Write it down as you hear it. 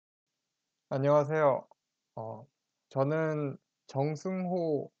안녕하세요. 어, 저는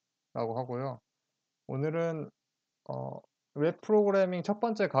정승호라고 하고요. 오늘은 어, 웹 프로그래밍 첫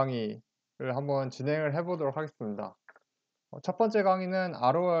번째 강의를 한번 진행을 해보도록 하겠습니다. 첫 번째 강의는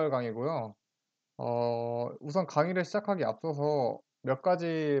ROR 강의고요. 우선 강의를 시작하기 앞서서 몇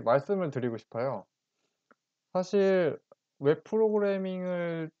가지 말씀을 드리고 싶어요. 사실 웹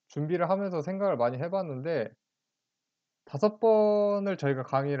프로그래밍을 준비를 하면서 생각을 많이 해봤는데 5번을 저희가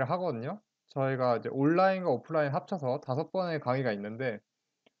강의를 하거든요. 저희가 이제 온라인과 오프라인 합쳐서 5번의 강의가 있는데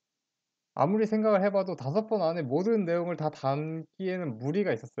아무리 생각을 해봐도 5번 안에 모든 내용을 다 담기에는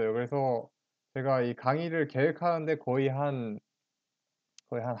무리가 있었어요. 그래서 제가 이 강의를 계획하는데 거의 한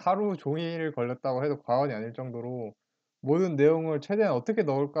하루 종일 걸렸다고 해도 과언이 아닐 정도로 모든 내용을 최대한 어떻게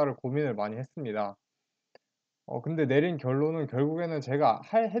넣을까를 고민을 많이 했습니다. 근데 내린 결론은 결국에는 제가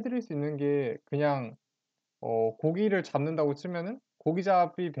해드릴 수 있는 게 그냥 고기를 잡는다고 치면은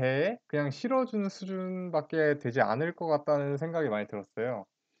고기잡이 배에 그냥 실어주는 수준밖에 되지 않을 것 같다는 생각이 많이 들었어요.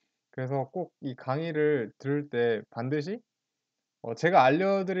 그래서 꼭 이 강의를 들을 때 반드시 제가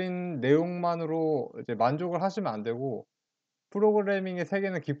알려드린 내용만으로 이제 만족을 하시면 안 되고 프로그래밍의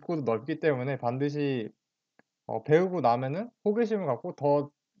세계는 깊고도 넓기 때문에 반드시 배우고 나면은 호기심을 갖고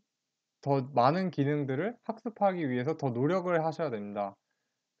더 많은 기능들을 학습하기 위해서 더 노력을 하셔야 됩니다.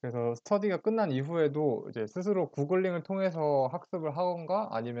 그래서 스터디가 끝난 이후에도 이제 스스로 구글링을 통해서 학습을 하건가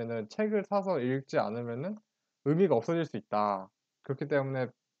아니면은 책을 사서 읽지 않으면은 의미가 없어질 수 있다. 그렇기 때문에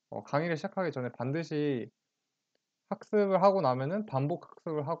강의를 시작하기 전에 반드시 학습을 하고 나면은 반복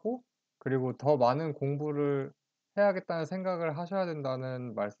학습을 하고 그리고 더 많은 공부를 해야겠다는 생각을 하셔야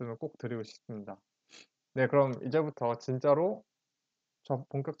된다는 말씀을 꼭 드리고 싶습니다. 네, 그럼 이제부터 진짜로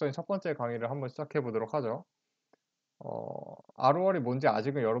본격적인 첫 번째 강의를 한번 시작해 보도록 하죠. ROR이 뭔지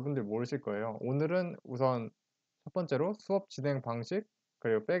아직은 여러분들 모르실 거예요. 오늘은 우선 첫 번째로 수업 진행 방식,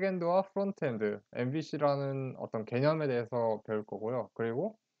 그리고 백엔드와 프론트엔드, MVC라는 어떤 개념에 대해서 배울 거고요.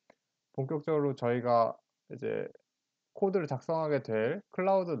 그리고 본격적으로 저희가 이제 코드를 작성하게 될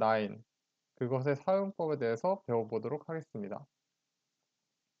클라우드9, 그것의 사용법에 대해서 배워보도록 하겠습니다.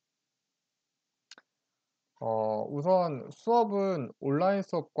 우선 수업은 온라인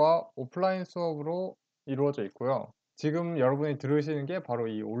수업과 오프라인 수업으로 이루어져 있고요. 지금 여러분이 들으시는 게 바로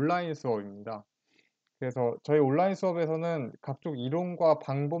이 온라인 수업입니다. 그래서 저희 온라인 수업에서는 각종 이론과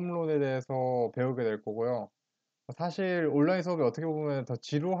방법론에 대해서 배우게 될 거고요. 사실 온라인 수업이 어떻게 보면 더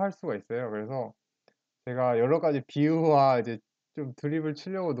지루할 수가 있어요. 그래서 제가 여러 가지 비유와 이제 좀 드립을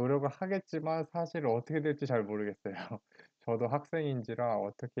치려고 노력을 하겠지만 사실 어떻게 될지 잘 모르겠어요. 저도 학생인지라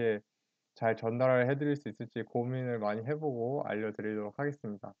어떻게 잘 전달을 해드릴 수 있을지 고민을 많이 해보고 알려드리도록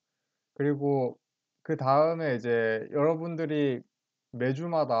하겠습니다. 그리고 그 다음에 이제 여러분들이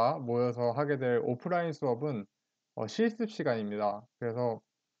매주마다 모여서 하게 될 오프라인 수업은 실습 시간입니다. 그래서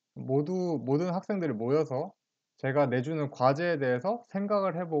모든 학생들이 모여서 제가 내주는 과제에 대해서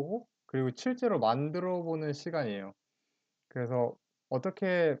생각을 해보고 그리고 실제로 만들어 보는 시간이에요. 그래서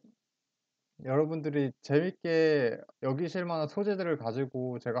어떻게 여러분들이 재밌게 여기실 만한 소재들을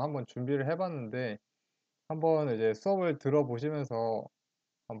가지고 제가 한번 준비를 해봤는데 한번 이제 수업을 들어보시면서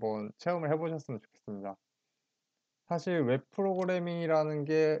한번 체험을 해보셨으면 좋겠습니다. 사실 웹 프로그래밍이라는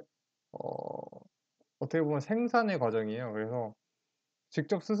게 어떻게 보면 생산의 과정이에요. 그래서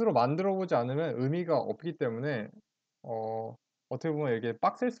직접 스스로 만들어 보지 않으면 의미가 없기 때문에 어, 어떻게 보면 이게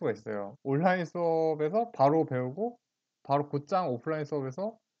빡셀 수가 있어요. 온라인 수업에서 바로 배우고 바로 곧장 오프라인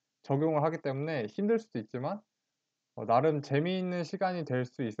수업에서 적용을 하기 때문에 힘들 수도 있지만 나름 재미있는 시간이 될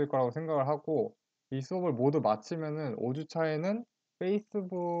수 있을 거라고 생각을 하고 이 수업을 모두 마치면은 5주 차에는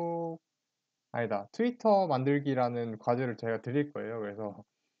페이스북 아니다 트위터 만들기라는 과제를 제가 드릴 거예요. 그래서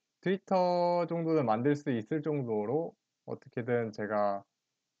트위터 정도는 만들 수 있을 정도로 어떻게든 제가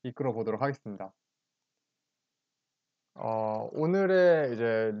이끌어 보도록 하겠습니다. 오늘의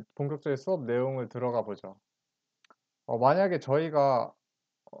이제 본격적인 수업 내용을 들어가 보죠. 만약에 저희가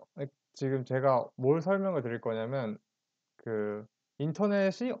지금 제가 뭘 설명을 드릴 거냐면 그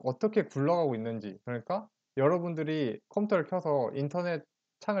인터넷이 어떻게 굴러가고 있는지, 그러니까 여러분들이 컴퓨터를 켜서 인터넷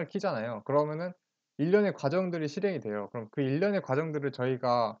창을 키잖아요. 그러면은 일련의 과정들이 실행이 돼요. 그럼 그 일련의 과정들을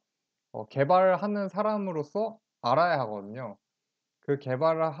저희가 개발하는 사람으로서 알아야 하거든요. 그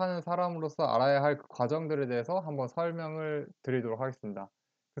개발을 하는 사람으로서 알아야 할 그 과정들에 대해서 한번 설명을 드리도록 하겠습니다.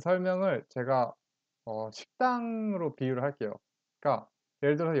 그 설명을 제가 식당으로 비유를 할게요. 그러니까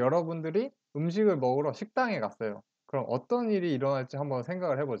예를 들어서 여러분들이 음식을 먹으러 식당에 갔어요. 그럼 어떤 일이 일어날지 한번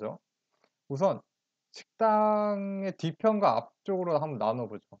생각을 해보죠. 우선 식당의 뒤편과 앞쪽으로 한번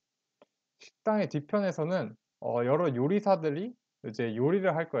나눠보죠. 식당의 뒤편에서는 여러 요리사들이 이제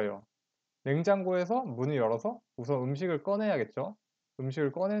요리를 할 거예요. 냉장고에서 문을 열어서 우선 음식을 꺼내야겠죠.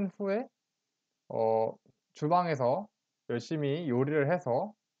 음식을 꺼낸 후에 어, 주방에서 열심히 요리를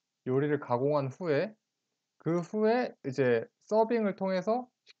해서 요리를 가공한 후에 그 후에 이제 서빙을 통해서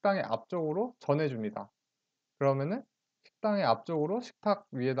식당의 앞쪽으로 전해줍니다. 그러면은 식당의 앞쪽으로 식탁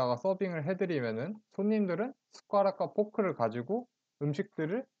위에다가 서빙을 해드리면은 손님들은 숟가락과 포크를 가지고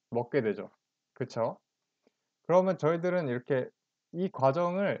음식들을 먹게 되죠. 그쵸? 그러면 저희들은 이렇게 이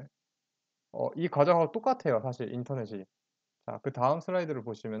과정을 이 과정하고 똑같아요. 사실 인터넷이. 자, 그 다음 슬라이드를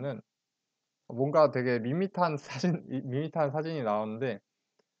보시면은 뭔가 되게 밋밋한 밋밋한 사진이 나오는데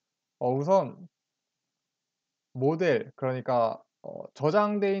우선 모델 그러니까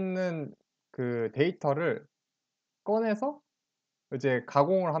저장돼 있는 그 데이터를 꺼내서 이제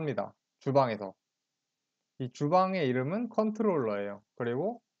가공을 합니다. 주방에서. 이 주방의 이름은 컨트롤러예요.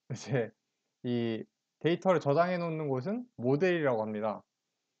 그리고 이제 이 데이터를 저장해 놓는 곳은 모델이라고 합니다.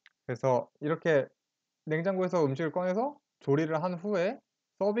 그래서 이렇게 냉장고에서 음식을 꺼내서 조리를 한 후에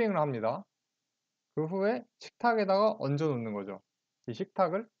서빙을 합니다. 그 후에 식탁에다가 얹어 놓는 거죠. 이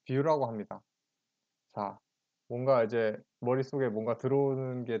식탁을 뷰라고 합니다. 자, 뭔가 이제 머릿속에 뭔가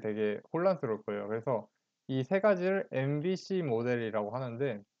들어오는 게 되게 혼란스러울 거예요. 그래서 이 세 가지를 MVC 모델이라고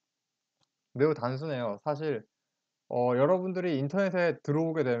하는데 매우 단순해요. 사실 여러분들이 인터넷에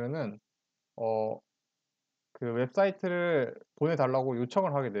들어오게 되면은 어, 그 웹사이트를 보내달라고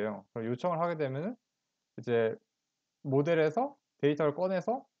요청을 하게 돼요. 요청을 하게 되면은 이제 모델에서 데이터를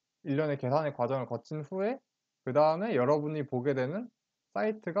꺼내서 일련의 계산의 과정을 거친 후에 그 다음에 여러분이 보게 되는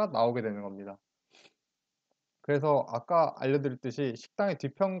사이트가 나오게 되는 겁니다. 그래서 아까 알려드렸듯이 식당의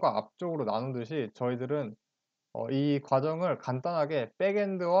뒤편과 앞쪽으로 나누듯이 저희들은 이 과정을 간단하게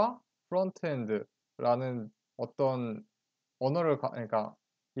백엔드와 프론트엔드라는 어떤 그러니까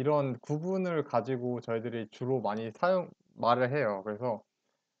이런 구분을 가지고 저희들이 주로 많이 말을 해요. 그래서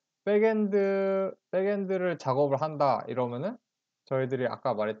백엔드를 작업을 한다 이러면은 저희들이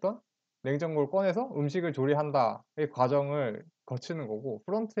아까 말했던 냉장고를 꺼내서 음식을 조리한다 이 과정을 거치는 거고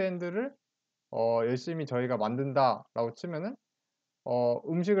프론트엔드를 열심히 저희가 만든다라고 치면은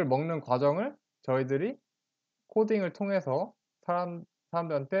음식을 먹는 과정을 저희들이 코딩을 통해서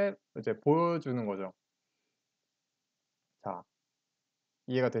사람들한테 이제 보여주는 거죠. 자,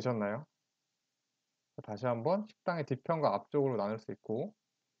 이해가 되셨나요? 다시 한번 식당의 뒤편과 앞쪽으로 나눌 수 있고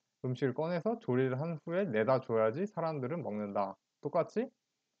음식을 꺼내서 조리를 한 후에 내다 줘야지 사람들은 먹는다. 똑같이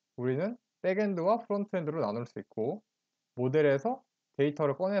우리는 백엔드와 프론트엔드로 나눌 수 있고 모델에서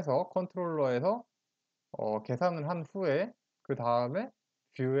데이터를 꺼내서 컨트롤러에서 계산을 한 후에 그 다음에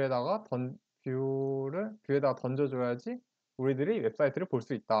뷰에다가 뷰에다가 던져줘야지 우리들이 웹사이트를 볼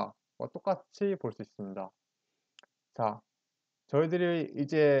수 있다. 똑같이 볼 수 있습니다. 자, 저희들이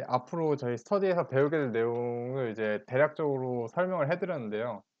이제 앞으로 저희 스터디에서 배우게 될 내용을 이제 대략적으로 설명을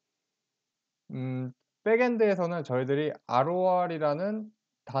해드렸는데요. 음, 백엔드에서는 저희들이 ROR이라는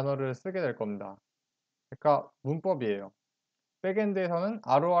단어를 쓰게 될 겁니다. 그러니까 문법이에요. 백엔드에서는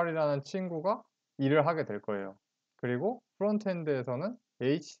ROR이라는 친구가 일을 하게 될 거예요. 그리고 프론트엔드에서는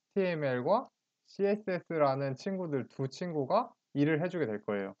HTML과 CSS라는 친구들 두 친구가 일을 해주게 될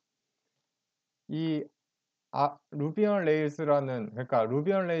거예요. 이 루비 on 레일스라는 그러니까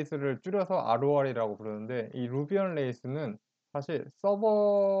루비 on 레일스를 줄여서 ROR이라고 부르는데 이 루비 on 레일스는 사실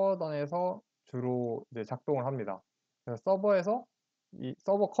서버단에서 주로 이제 작동을 합니다. 그래서 이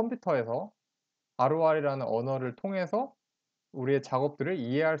서버 컴퓨터에서 ROR이라는 언어를 통해서 우리의 작업들을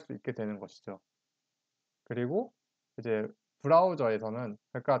이해할 수 있게 되는 것이죠. 그리고 이제 브라우저에서는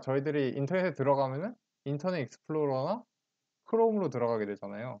그러니까 저희들이 인터넷에 들어가면은 인터넷 익스플로러나 크롬으로 들어가게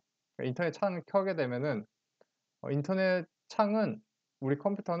되잖아요. 그러니까 인터넷 창을 켜게 되면은 인터넷 창은 우리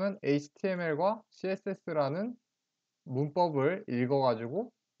컴퓨터는 HTML과 CSS라는 문법을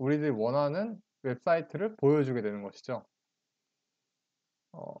읽어가지고 우리들이 원하는 웹사이트를 보여주게 되는 것이죠.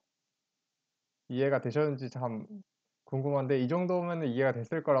 어, 이해가 되셨는지 참 궁금한데 이 정도면 이해가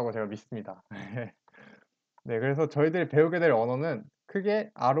됐을 거라고 제가 믿습니다. 네, 그래서 저희들이 배우게 될 언어는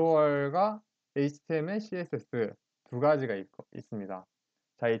크게 ROR과 HTML, CSS 두 가지가 있습니다.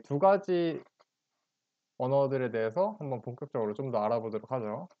 자, 이 두 가지 언어들에 대해서 한번 본격적으로 좀 더 알아보도록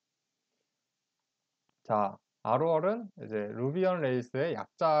하죠. 자, ROR은 이제 Ruby on Rails의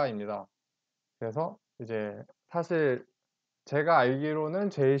약자입니다. 그래서 이제 사실 제가 알기로는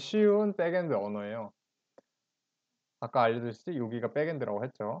제일 쉬운 백엔드 언어예요. 아까 알려드렸듯이 여기가 백엔드라고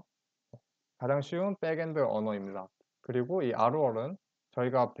했죠. 가장 쉬운 백엔드 언어입니다. 그리고 이 ROR은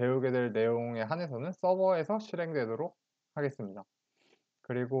저희가 배우게 될 내용에 한해서는 서버에서 실행되도록 하겠습니다.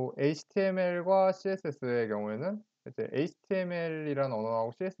 그리고 HTML과 CSS의 경우에는 이제 HTML이라는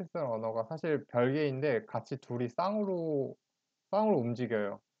언어하고 CSS라는 언어가 사실 별개인데 같이 둘이 쌍으로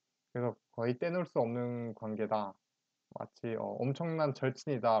움직여요. 그래서 거의 떼놓을 수 없는 관계다. 마치 엄청난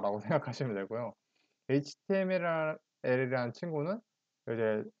절친이다라고 생각하시면 되고요. HTML이라는 친구는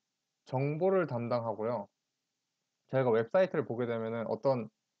이제 정보를 담당하고요. 저희가 웹사이트를 보게 되면은 어떤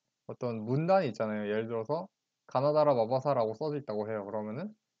문단이 있잖아요. 예를 들어서 가나다라 마바사라고 써져 있다고 해요.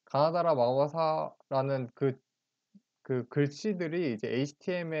 그러면은 가나다라 마바사라는 그 글씨들이 이제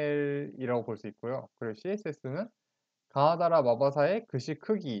HTML이라고 볼 수 있고요. 그리고 CSS는 가나다라 마바사의 글씨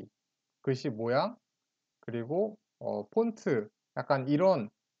크기, 글씨 모양, 그리고 폰트, 약간 이런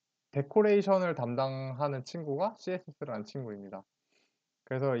데코레이션을 담당하는 친구가 CSS라는 친구입니다.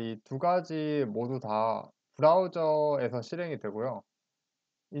 그래서 이 두 가지 모두 다 브라우저에서 실행이 되고요.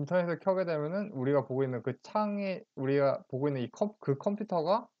 인터넷을 켜게 되면은 우리가 보고 있는 그 창에 우리가 보고 있는 그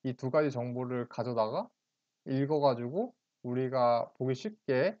컴퓨터가 이 두 가지 정보를 가져다가 읽어가지고 우리가 보기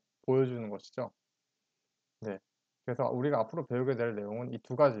쉽게 보여주는 것이죠. 네. 그래서 우리가 앞으로 배우게 될 내용은 이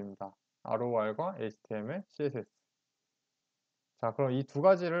두 가지입니다. ROR과 HTML, CSS. 자, 그럼 이 두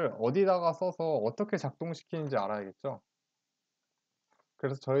가지를 어디다가 써서 어떻게 작동시키는지 알아야겠죠?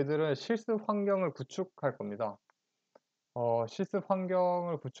 그래서 저희들은 실습 환경을 구축할 겁니다. 실습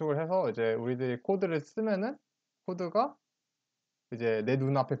환경을 구축을 해서 이제 우리들이 코드를 쓰면은 코드가 이제 내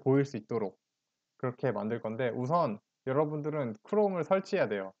눈앞에 보일 수 있도록 그렇게 만들 건데 우선 여러분들은 크롬을 설치해야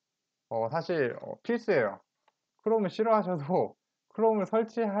돼요. 사실 필수예요. 크롬을 싫어하셔도 크롬을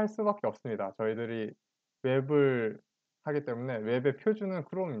설치할 수밖에 없습니다. 저희들이 웹을 하기 때문에 웹의 표준은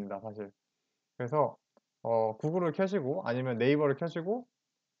크롬입니다, 사실. 그래서 구글을 켜시고 아니면 네이버를 켜시고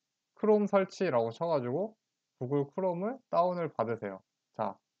크롬 설치라고 쳐가지고 구글 크롬을 다운을 받으세요.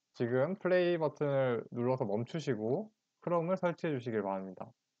 자, 지금 플레이 버튼을 눌러서 멈추시고 크롬을 설치해 주시길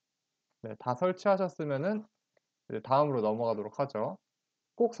바랍니다. 네, 다 설치하셨으면은 이제 다음으로 넘어가도록 하죠.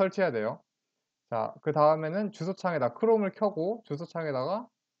 꼭 설치해야 돼요. 자, 그 다음에는 주소창에다 크롬을 켜고 주소창에다가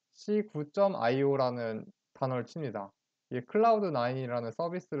c9.io라는 단어를 칩니다. 이게 클라우드9이라는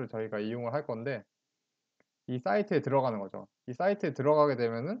서비스를 저희가 이용을 할 건데 이 사이트에 들어가는 거죠. 이 사이트에 들어가게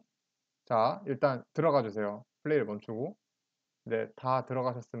되면은 자, 일단 들어가 주세요. 플레이를 멈추고. 네, 다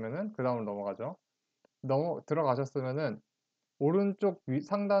들어가셨으면은 그 다음으로 넘어가죠. 들어가셨으면은 오른쪽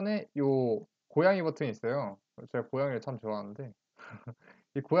상단에 요 고양이 버튼이 있어요. 제가 고양이를 참 좋아하는데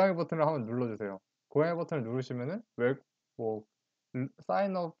이 고양이 버튼을 한번 눌러주세요. 고양이 버튼을 누르시면은 뭐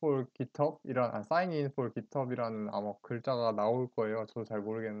sign up for GitHub sign in for GitHub이라는 아마 글자가 나올 거예요. 저도 잘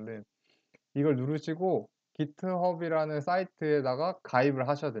모르겠는데 이걸 누르시고 GitHub이라는 사이트에다가 가입을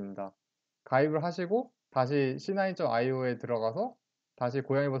하셔야 됩니다. 가입을 하시고 다시 c9.io에 들어가서 다시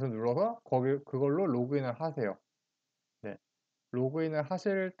고양이 버튼 눌러서 그걸로 로그인을 하세요. 네, 로그인을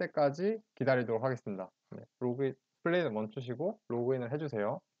하실 때까지 기다리도록 하겠습니다. 네, 플레이를 멈추시고 로그인을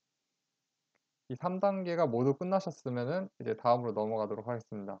해주세요. 이 3단계가 모두 끝나셨으면은 이제 다음으로 넘어가도록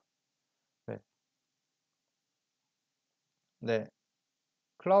하겠습니다. 네, 네,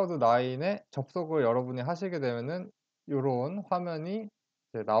 클라우드 9에 접속을 여러분이 하시게 되면은 이런 화면이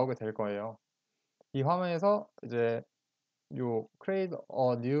이제 나오게 될 거예요. 이 화면에서 이제 요 Create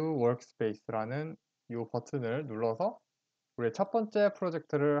a New Workspace라는 요 버튼을 눌러서 우리의 첫 번째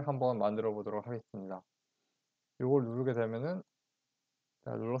프로젝트를 한번 만들어 보도록 하겠습니다. 요걸 누르게 되면은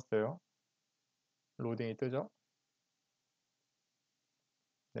제가 눌렀어요. 로딩이 뜨죠?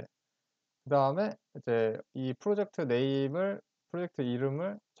 네. 그 다음에 이제 이 프로젝트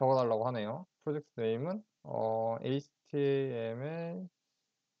이름을 적어 달라고 하네요. 프로젝트 네임은 HTML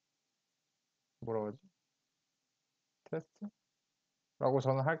뭐라고 하지? 테스트? 라고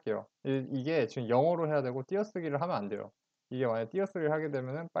저는 할게요. 이게 지금 영어로 해야 되고 띄어쓰기를 하면 안 돼요. 이게 만약에 띄어쓰기를 하게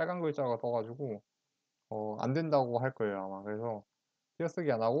되면은 빨간 글자가 떠가지고 안 된다고 할 거예요, 아마. 그래서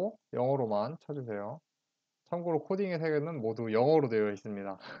띄어쓰기 안 하고 영어로만 쳐주세요. 참고로 코딩의 세계는 모두 영어로 되어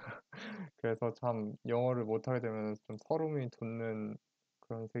있습니다. 그래서 참 영어를 못하게 되면 좀 서름이 돋는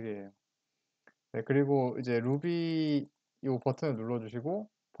그런 세계예요. 네, 그리고 이제 루비 이 버튼을 눌러주시고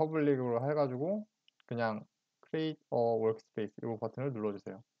퍼블릭으로 해가지고 그냥 create a workspace 이 버튼을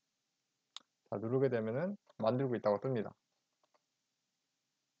눌러주세요. 자, 누르게 되면은 만들고 있다고 뜹니다.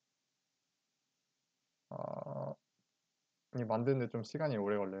 이 만드는데 좀 시간이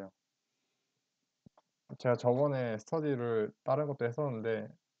오래 걸려요. 제가 저번에 스터디를 다른 것도 했었는데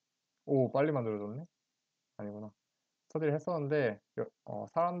오, 빨리 만들어졌네? 아니구나. 스터디를 했었는데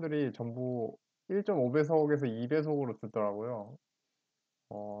사람들이 전부 1.5배속에서 2배속으로 듣더라고요.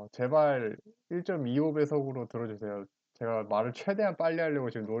 제발 1.25배속으로 들어주세요. 제가 말을 최대한 빨리 하려고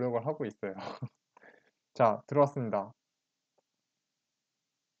지금 노력을 하고 있어요. 자, 들어왔습니다.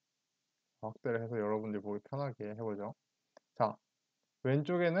 확대를 해서 여러분들이 보기 편하게 해보죠. 자,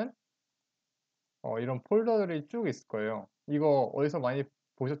 왼쪽에는 이런 폴더들이 쭉 있을 거예요. 이거 어디서 많이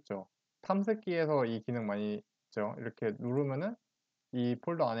보셨죠? 탐색기에서 이 기능 많이 있죠. 이렇게 누르면은 이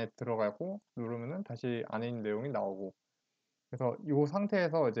폴더 안에 들어가고 누르면은 다시 안에 있는 내용이 나오고. 그래서 이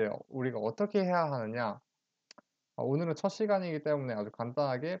상태에서 이제 우리가 어떻게 해야 하느냐. 오늘은 첫 시간이기 때문에 아주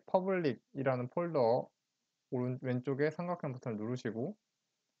간단하게 public이라는 폴더 왼쪽에 삼각형 버튼을 누르시고,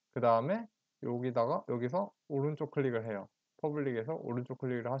 그 다음에 여기서 오른쪽 클릭을 해요. 퍼블릭에서 오른쪽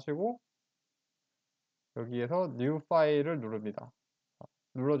클릭을 하시고, 여기에서 new file을 누릅니다.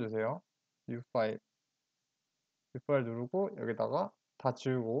 눌러주세요. new file 누르고 여기다가 다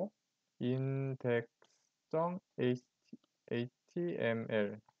지우고 index.html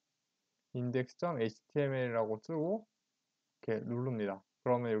index.html이라고 쓰고 이렇게 누릅니다.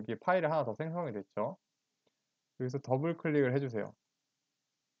 그러면 여기 파일이 하나 더 생성이 됐죠. 여기서 더블 클릭을 해주세요.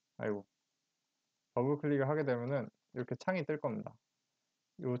 아이고, 더블 클릭을 하게 되면은 이렇게 창이 뜰 겁니다.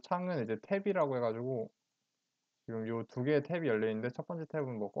 이 창은 이제 탭이라고 해가지고 지금 요 두 개의 탭이 열려 있는데 첫 번째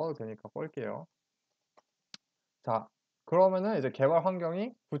탭은 뭐 꺼도 되니까 끌게요. 자, 그러면은 이제 개발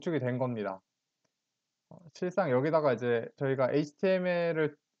환경이 구축이 된 겁니다. 실상 여기다가 이제 저희가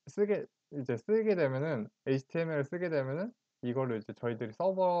HTML을 쓰게 되면은 이거를 이제 저희들이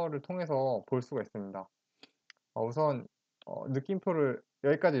서버를 통해서 볼 수가 있습니다. 우선 느낌표를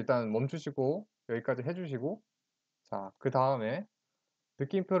여기까지 일단 멈추시고 여기까지 해주시고, 자, 그 다음에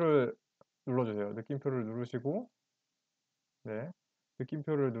느낌표를 눌러주세요. 느낌표를 누르시고, 네,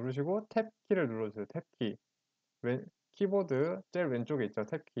 느낌표를 누르시고 탭키를 눌러주세요. 탭키. 키보드 제일 왼쪽에 있죠.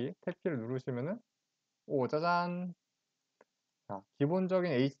 탭키. 탭키를 누르시면은 오, 짜잔. 자,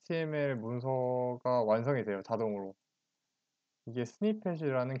 기본적인 HTML 문서가 완성이 돼요. 자동으로. 이게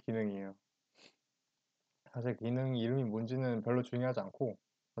스니펫이라는 기능이에요. 사실 기능 이름이 뭔지는 별로 중요하지 않고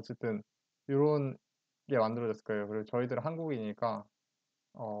어쨌든 이런 게 만들어졌을 거예요. 그리고 저희들은 한국이니까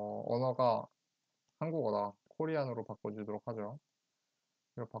언어가 한국어다. 코리안으로 바꿔주도록 하죠.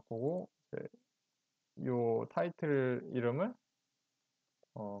 이거 바꾸고 이제 요 타이틀 이름을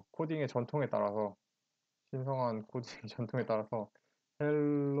코딩의 전통에 따라서 신성한 코딩 전통에 따라서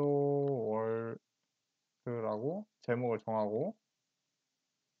헬로 월드라고 제목을 정하고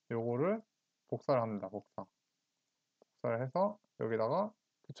요거를 복사를 합니다. 복사를 해서 여기다가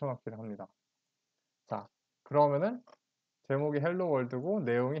붙여넣기를 합니다. 자, 그러면은 제목이 헬로 월드고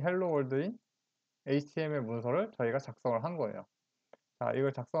내용이 헬로 월드인 HTML 문서를 저희가 작성을 한 거예요. 자,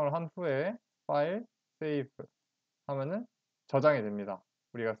 이걸 작성을 한 후에 파일, 세이브 하면은 저장이 됩니다.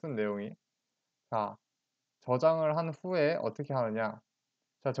 우리가 쓴 내용이. 자, 저장을 한 후에 어떻게 하느냐.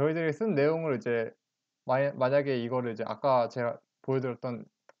 자, 저희들이 쓴 내용을 이제 만약에 이거를 이제 아까 제가 보여드렸던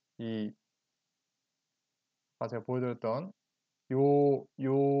이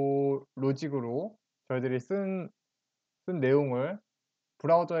요 로직으로 저희들이 쓴 내용을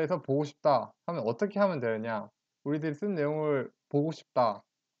브라우저에서 보고 싶다 하면 어떻게 하면 되느냐. 우리들이 쓴 내용을 보고 싶다.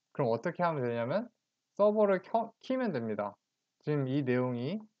 그럼 어떻게 하면 되냐면 서버를 키면 됩니다. 지금 이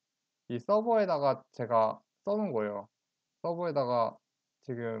내용이 이 서버에다가 제가 써놓은 거예요. 서버에다가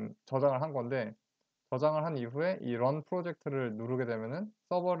지금 저장을 한 건데 저장을 한 이후에 이 run 프로젝트를 누르게 되면은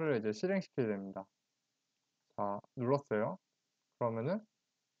서버를 이제 실행시키게 됩니다. 자, 눌렀어요. 그러면은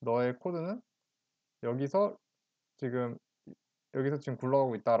너의 코드는 여기서 지금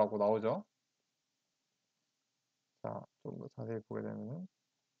굴러가고 있다라고 나오죠. 자, 좀 더 자세히 보게 되면은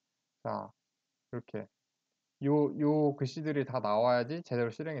자, 이렇게 요 글씨들이 다 나와야지 제대로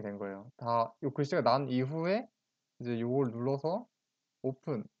실행이 된 거예요. 요 글씨가 난 이후에 이제 요걸 눌러서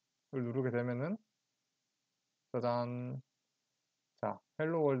오픈을 누르게 되면은 짜잔. 자,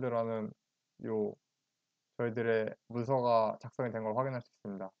 헬로 월드라는 요 저희들의 문서가 작성이 된 걸 확인할 수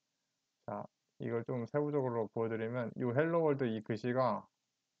있습니다. 자, 이걸 좀 세부적으로 보여드리면 요 헬로 월드 이 글씨가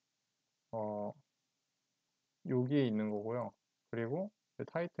어, 여기에 있는 거고요. 그리고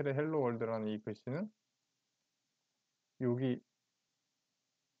타이틀의 헬로 월드라는 이 글씨는 여기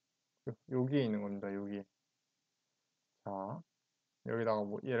여기에 있는 겁니다. 여기. 자, 여기다가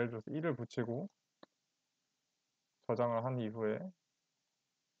뭐 예를 들어서 1을 붙이고 저장을 한 이후에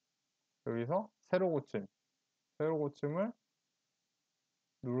여기서 새로 고침을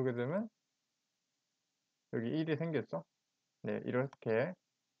누르게 되면 여기 1이 생겼죠? 네, 이렇게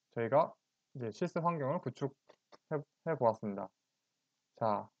저희가 이제 실습 환경을 구축해 보았습니다.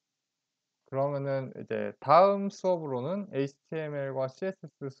 자, 그러면은 이제 다음 수업으로는 HTML과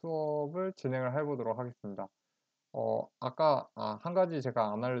CSS 수업을 진행을 해보도록 하겠습니다. 아까 한 가지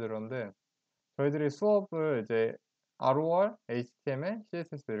제가 안 알려드렸는데 저희들이 수업을 이제 ROR, HTML,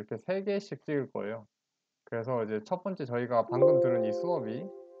 CSS 이렇게 세 개씩 찍을 거예요. 그래서 이제 첫 번째 저희가 방금 들은 이 수업이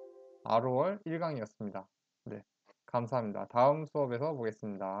ROR 1강이었습니다. 네, 감사합니다. 다음 수업에서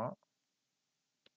보겠습니다.